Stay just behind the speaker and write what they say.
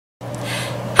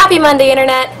Happy Monday,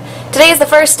 Internet! Today is the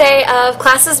first day of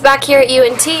classes back here at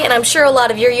UNT, and I'm sure a lot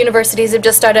of your universities have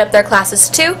just started up their classes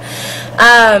too.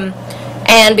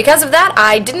 And because of that,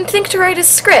 I didn't think to write a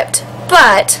script,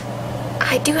 but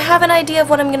I do have an idea of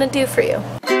what I'm going to do for you.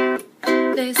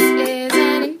 This is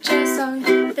an intro song.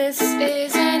 This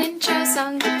is an intro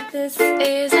song. This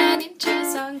is an intro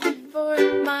song for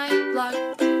my blog.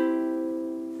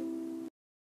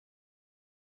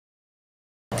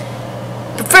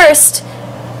 But first,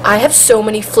 I have so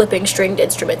many flipping stringed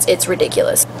instruments, it's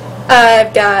ridiculous.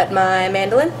 I've got my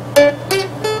mandolin,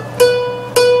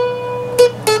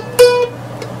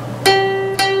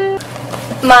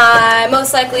 my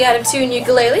most likely out of tune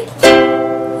ukulele,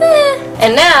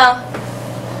 and now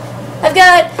I've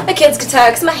got a kid's guitar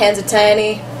because my hands are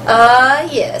tiny. Ah,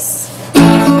 yes. Ooh,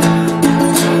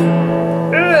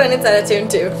 and it's out of tune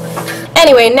too.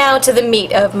 Anyway, now to the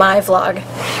meat of my vlog.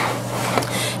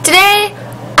 Today,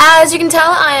 as you can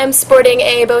tell, I am sporting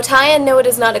a bow tie, and no, it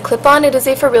is not a clip-on, it is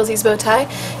a for realsies bow tie.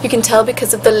 You can tell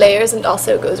because of the layers, and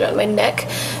also it goes around my neck.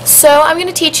 So I'm going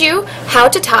to teach you how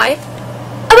to tie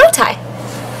a bow tie.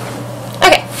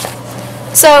 Okay,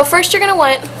 so first you're going to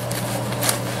want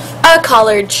a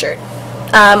collared shirt.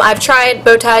 I've tried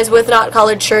bow ties with not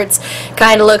collared shirts,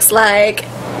 kind of looks like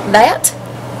that,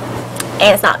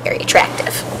 and it's not very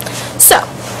attractive. So,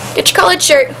 get your collared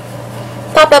shirt,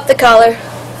 pop up the collar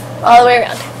all the way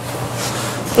around.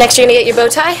 Next you're going to get your bow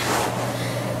tie.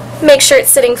 Make sure it's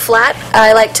sitting flat.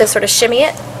 I like to sort of shimmy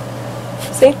it.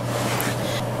 See?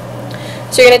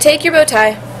 So you're going to take your bow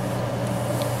tie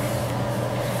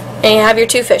and you have your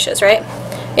two fishes, right?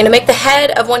 You're going to make the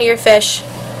head of one of your fish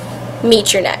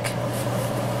meet your neck.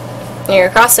 And you're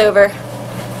going to cross over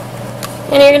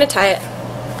and you're going to tie it.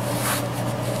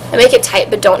 And make it tight,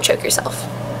 but don't choke yourself.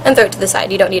 And throw it to the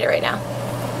side. You don't need it right now.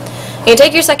 You're going to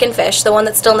take your second fish, the one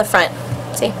that's still in the front.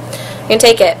 See? You're going to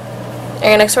take it.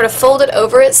 You're going to sort of fold it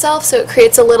over itself so it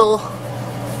creates a little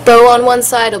bow on one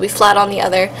side. It'll be flat on the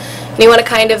other. And you want to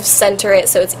kind of center it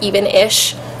so it's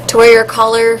even-ish to where your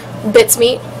collar bits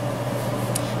meet.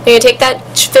 You're going to take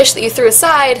that fish that you threw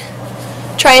aside,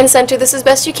 try and center this as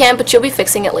best you can, but you'll be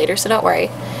fixing it later, so don't worry.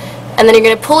 And then you're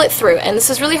going to pull it through. And this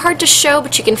is really hard to show,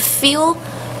 but you can feel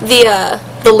the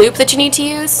loop that you need to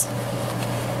use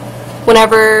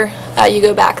whenever you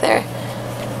go back there.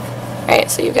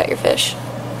 Alright, so you've got your fish.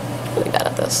 Really bad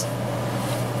at this.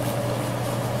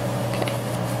 Okay.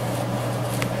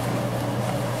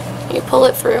 You pull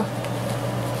it through.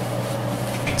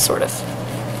 Sort of.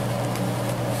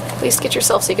 At least get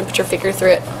yourself so you can put your finger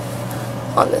through it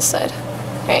on this side.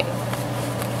 Alright.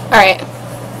 Alright.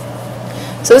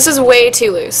 So this is way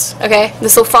too loose, okay?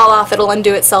 This will fall off, it'll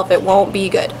undo itself, it won't be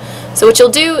good. So what you'll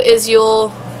do is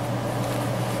you'll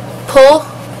pull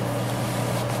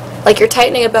like you're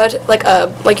tightening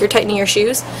like you're tightening your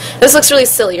shoes. This looks really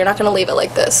silly, you're not going to leave it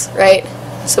like this, right?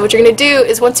 So what you're going to do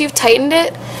is once you've tightened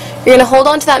it, you're going to hold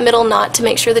on to that middle knot to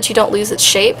make sure that you don't lose its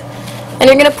shape. And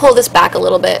you're going to pull this back a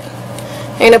little bit.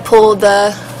 You're going to pull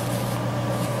the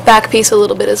back piece a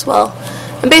little bit as well.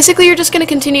 And basically you're just going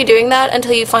to continue doing that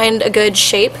until you find a good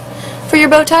shape for your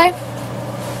bow tie.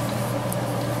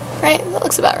 Right? That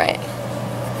looks about right.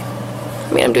 I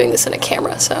mean, I'm doing this in a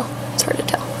camera, so it's hard to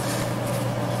tell.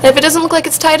 And if it doesn't look like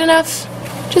it's tight enough,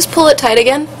 just pull it tight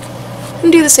again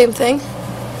and do the same thing.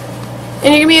 And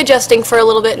you're going to be adjusting for a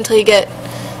little bit until you get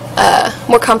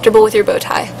more comfortable with your bow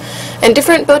tie. And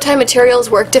different bow tie materials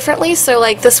work differently, so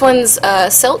like this one's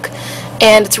silk,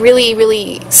 and it's really,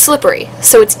 really slippery.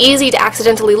 So it's easy to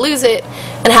accidentally lose it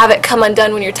and have it come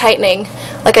undone when you're tightening,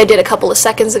 like I did a couple of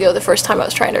seconds ago the first time I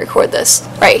was trying to record this,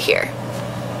 right here.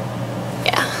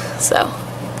 Yeah, so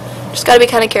just got to be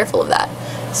kind of careful of that.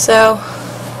 So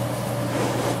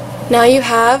now you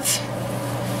have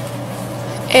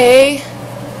a,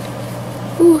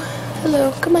 ooh,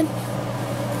 hello, come on,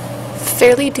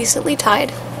 fairly decently tied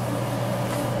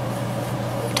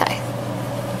tie.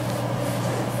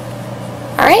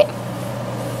 Alright?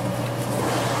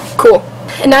 Cool.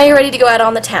 And now you're ready to go out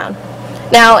on the town.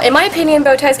 Now, in my opinion,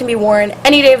 bow ties can be worn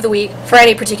any day of the week for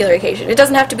any particular occasion. It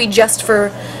doesn't have to be just for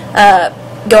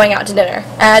going out to dinner.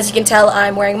 As you can tell,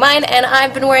 I'm wearing mine, and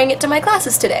I've been wearing it to my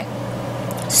classes today.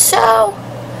 So,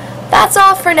 that's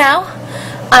all for now.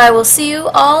 I will see you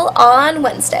all on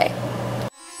Wednesday.